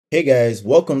Hey guys,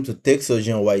 welcome to Tech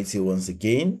Surgeon YT once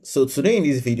again. So today in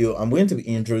this video, I'm going to be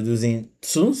introducing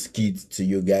TunesKit to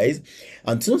you guys.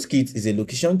 And TunesKit is a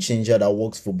location changer that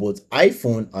works for both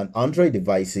iPhone and Android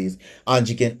devices. And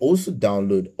you can also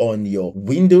download on your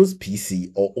Windows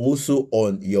PC or also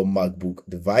on your MacBook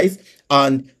device.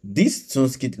 And this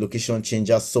TunesKit location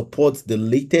changer supports the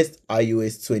latest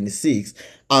iOS 26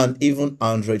 and even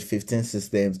Android 15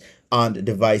 systems and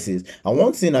devices. And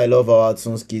one thing I love about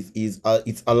TunesKit is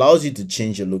it allows you to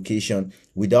change your location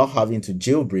without having to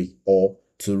jailbreak or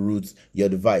to root your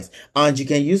device. And you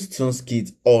can use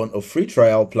TunesKit on a free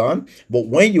trial plan, but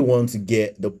when you want to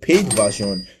get the paid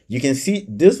version, you can see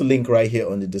this link right here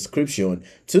on the description.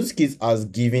 TunesKit has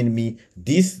given me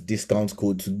this discount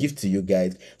code to give to you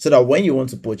guys so that when you want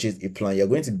to purchase a plan, you're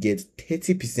going to get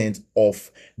 30% off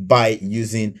by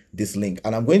using this link.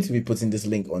 And I'm going to be putting this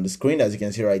link on the screen, as you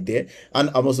can see right there. And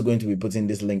I'm also going to be putting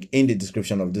this link in the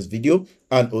description of this video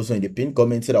and also in the pinned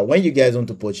comment so that when you guys want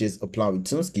to purchase a plan with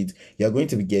TunesKit, you're going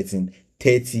to be getting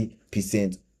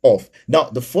 30% off. Now,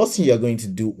 the first thing you're going to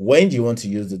do when you want to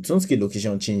use the TunesKit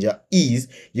location changer is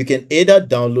you can either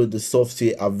download the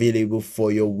software available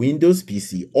for your Windows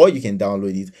PC or you can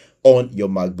download it on your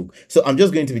MacBook. So I'm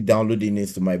just going to be downloading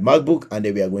this to my MacBook and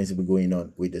then we are going to be going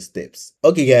on with the steps.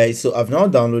 Okay guys, so I've now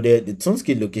downloaded the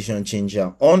TunesKit location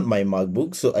changer on my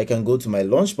MacBook. So I can go to my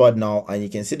launchpad now and you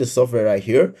can see the software right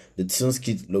here, the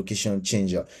TunesKit location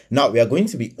changer. Now we are going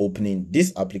to be opening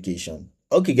this application.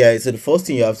 Okay guys, so the first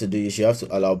thing you have to do is you have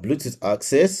to allow Bluetooth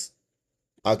access,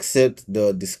 accept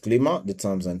the disclaimer, the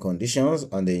terms and conditions,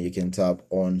 and then you can tap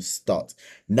on start.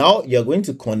 Now you're going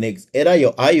to connect either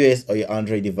your iOS or your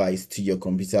Android device to your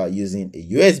computer using a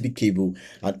USB cable,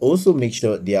 and also make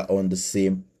sure they are on the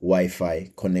same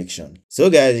Wi-Fi connection. So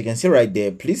guys, you can see right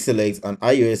there, please select an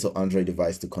iOS or Android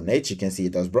device to connect. You can see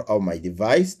it has brought out my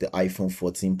device, the iPhone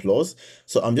 14 Plus.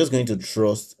 So I'm just going to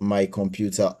trust my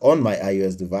computer on my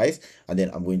iOS device, and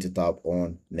then I'm going to tap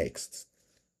on next.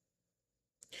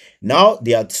 Now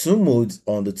there are two modes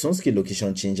on the TunesKit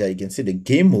location changer. You can see the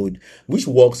game mode, which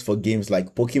works for games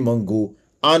like Pokemon Go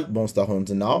and Monster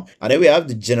Hunter now. And then we have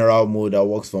the general mode that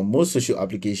works for most social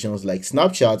applications like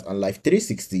Snapchat and Life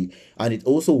 360. And it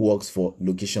also works for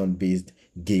location-based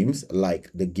games like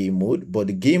the game mode, but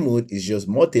the game mode is just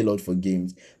more tailored for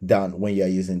games than when you are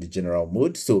using the general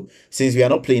mode. So since we are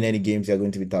not playing any games, we are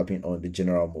going to be tapping on the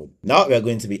general mode. Now we are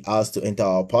going to be asked to enter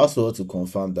our password to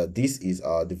confirm that this is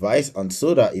our device and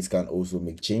so that it can also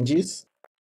make changes.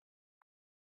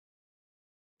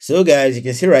 So guys, you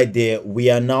can see right there, we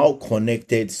are now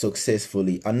connected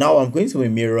successfully. And now I'm going to be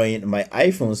mirroring my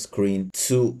iPhone screen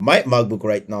to my MacBook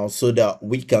right now so that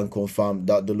we can confirm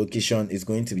that the location is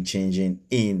going to be changing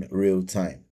in real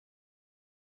time.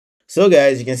 So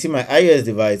guys, you can see my iOS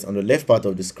device on the left part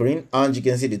of the screen and you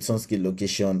can see the TunesKit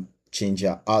location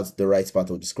changer at the right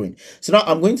part of the screen. So now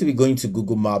I'm going to be going to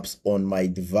Google Maps on my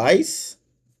device.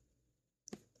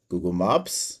 Google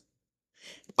Maps.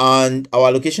 And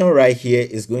our location right here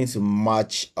is going to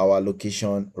match our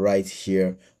location right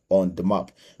here on the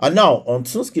map. And now on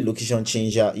TunesKit location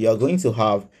changer, you are going to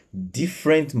have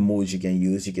different modes you can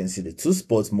use. You can see the two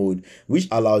spot mode, which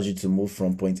allows you to move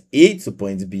from point A to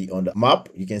point B on the map.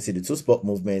 You can see the two spot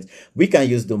movement. We can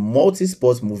use the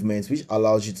multi-spot movement, which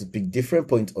allows you to pick different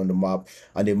points on the map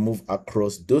and then move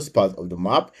across those parts of the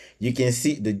map. You can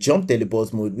see the jump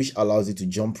teleport mode, which allows you to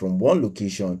jump from one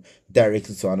location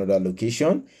directly to another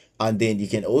location. And then you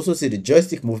can also see the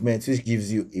joystick movement, which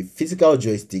gives you a physical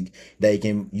joystick that you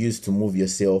can use to move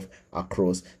yourself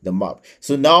across the map.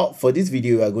 So now for this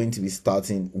video, we are going to be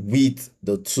starting with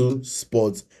the two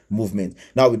spot movement.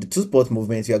 Now with the two spot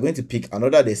movements, we are going to pick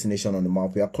another destination on the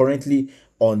map. We are currently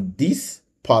on this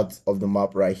part of the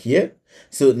map right here.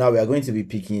 So now we are going to be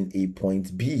picking a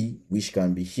point B, which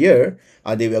can be here,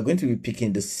 and then we are going to be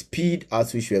picking the speed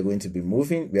at which we are going to be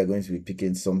moving. We are going to be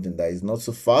picking something that is not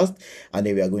so fast, and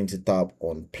then we are going to tap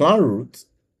on plan route,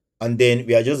 and then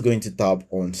we are just going to tap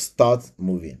on start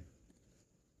moving.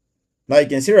 Now you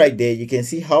can see right there, you can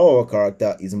see how our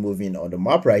character is moving on the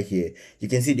map right here. You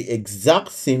can see the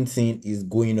exact same thing is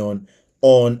going on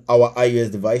our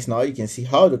iOS device. Now you can see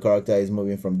how the character is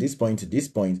moving from this point to this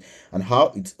point and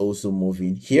how it's also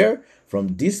moving here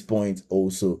from this point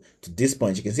also to this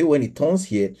point. You can see when it turns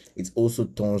here, it also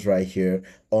turns right here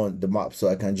on the map. So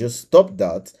I can just stop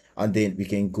that and then we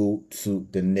can go to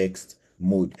the next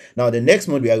mode. Now the next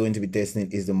mode we are going to be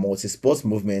testing is the multi-spot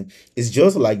movement. It's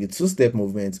just like the two-step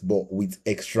movement but with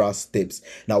extra steps.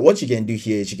 Now what you can do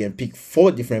here is you can pick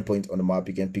 4 different points on the map.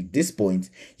 You can pick this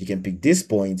point, you can pick this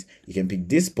point, you can pick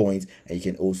this point, and you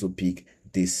can also pick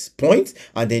this point,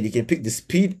 and then you can pick the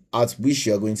speed at which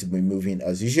you are going to be moving.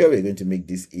 As usual, we're going to make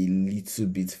this a little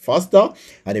bit faster,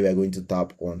 and then we're going to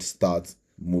tap on start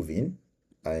moving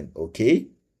and okay.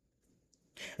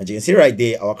 And you can see right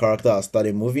there, our character has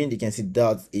started moving. You can see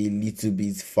that's a little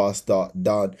bit faster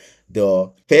than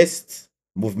the first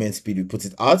movement speed we put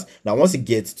it at. Now once it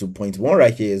gets to point 1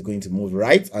 right here, it's going to move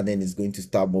right, and then it's going to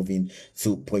start moving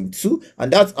to point 2,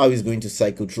 and that's how it's going to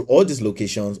cycle through all these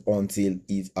locations until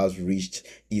it has reached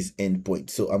its end point.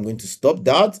 So I'm going to stop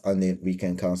that, and then we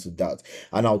can cancel that.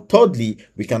 And now thirdly,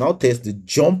 we can now test the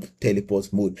jump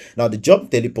teleport mode. Now the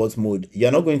jump teleport mode,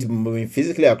 you're not going to be moving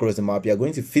physically across the map, you're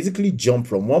going to physically jump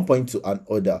from one point to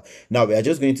another. Now we are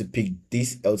just going to pick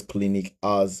this health clinic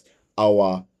as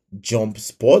our jump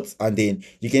spot, and then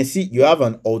you can see you have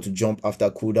an auto jump after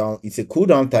cooldown. It's a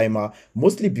cooldown timer,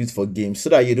 mostly built for games, so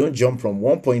that you don't jump from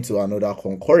one point to another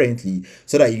concurrently,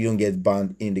 so that you don't get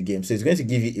banned in the game. So it's going to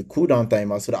give you a cooldown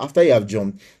timer, so that after you have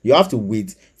jumped, you have to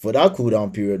wait for that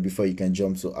cooldown period before you can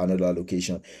jump to another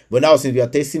location. But now, since we are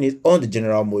testing it on the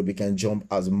general mode, we can jump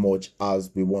as much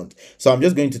as we want. So I'm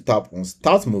just going to tap on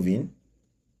start moving,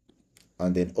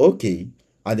 and then okay,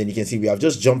 and then you can see we have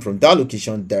just jumped from that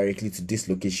location directly to this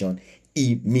location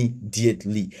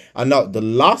immediately. And now the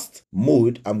last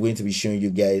mode I'm going to be showing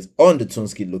you guys on the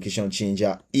TunesKit location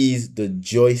changer is the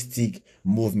joystick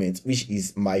movement, which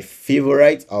is my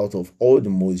favorite out of all the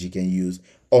modes you can use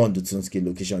on the TunesKit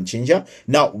location changer.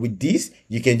 Now with this,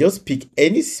 you can just pick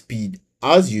any speed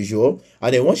as usual,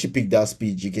 and then once you pick that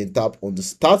speed, you can tap on the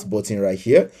start button right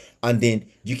here, and then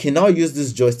you can now use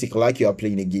this joystick like you are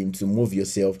playing a game to move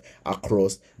yourself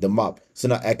across the map. So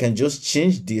now I can just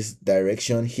change this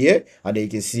direction here, and then you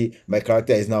can see my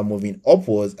character is now moving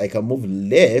upwards. I can move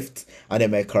left, and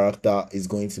then my character is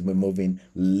going to be moving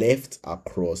left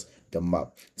across the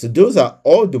map. So those are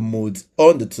all the modes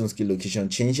on the TunesKit location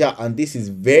changer, and this is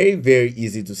very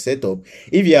easy to set up.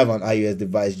 If you have an iOS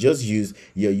device, just use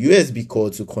your USB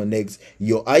cord to connect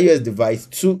your iOS device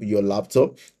to your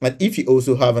laptop, and if you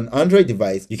also have an Android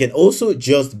device, you can also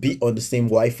just be on the same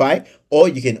Wi-Fi, or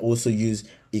you can also use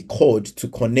a cord to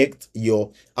connect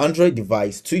your Android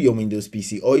device to your Windows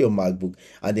PC or your MacBook,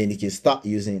 and then you can start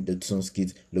using the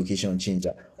TunesKit location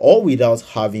changer, all without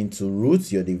having to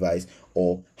root your device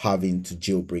or having to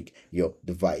jailbreak your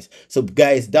device. So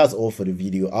guys, that's all for the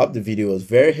video. I hope the video was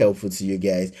very helpful to you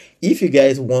guys. If you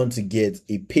guys want to get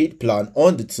a paid plan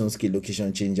on the TunesKit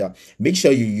location changer, make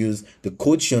sure you use the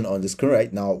code shown on the screen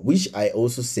right now, which I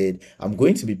also said I'm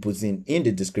going to be putting in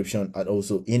the description and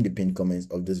also in the pinned comments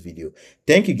of this video.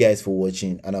 Thank you guys for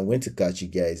watching, and I'm going to catch you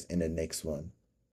guys in the next one.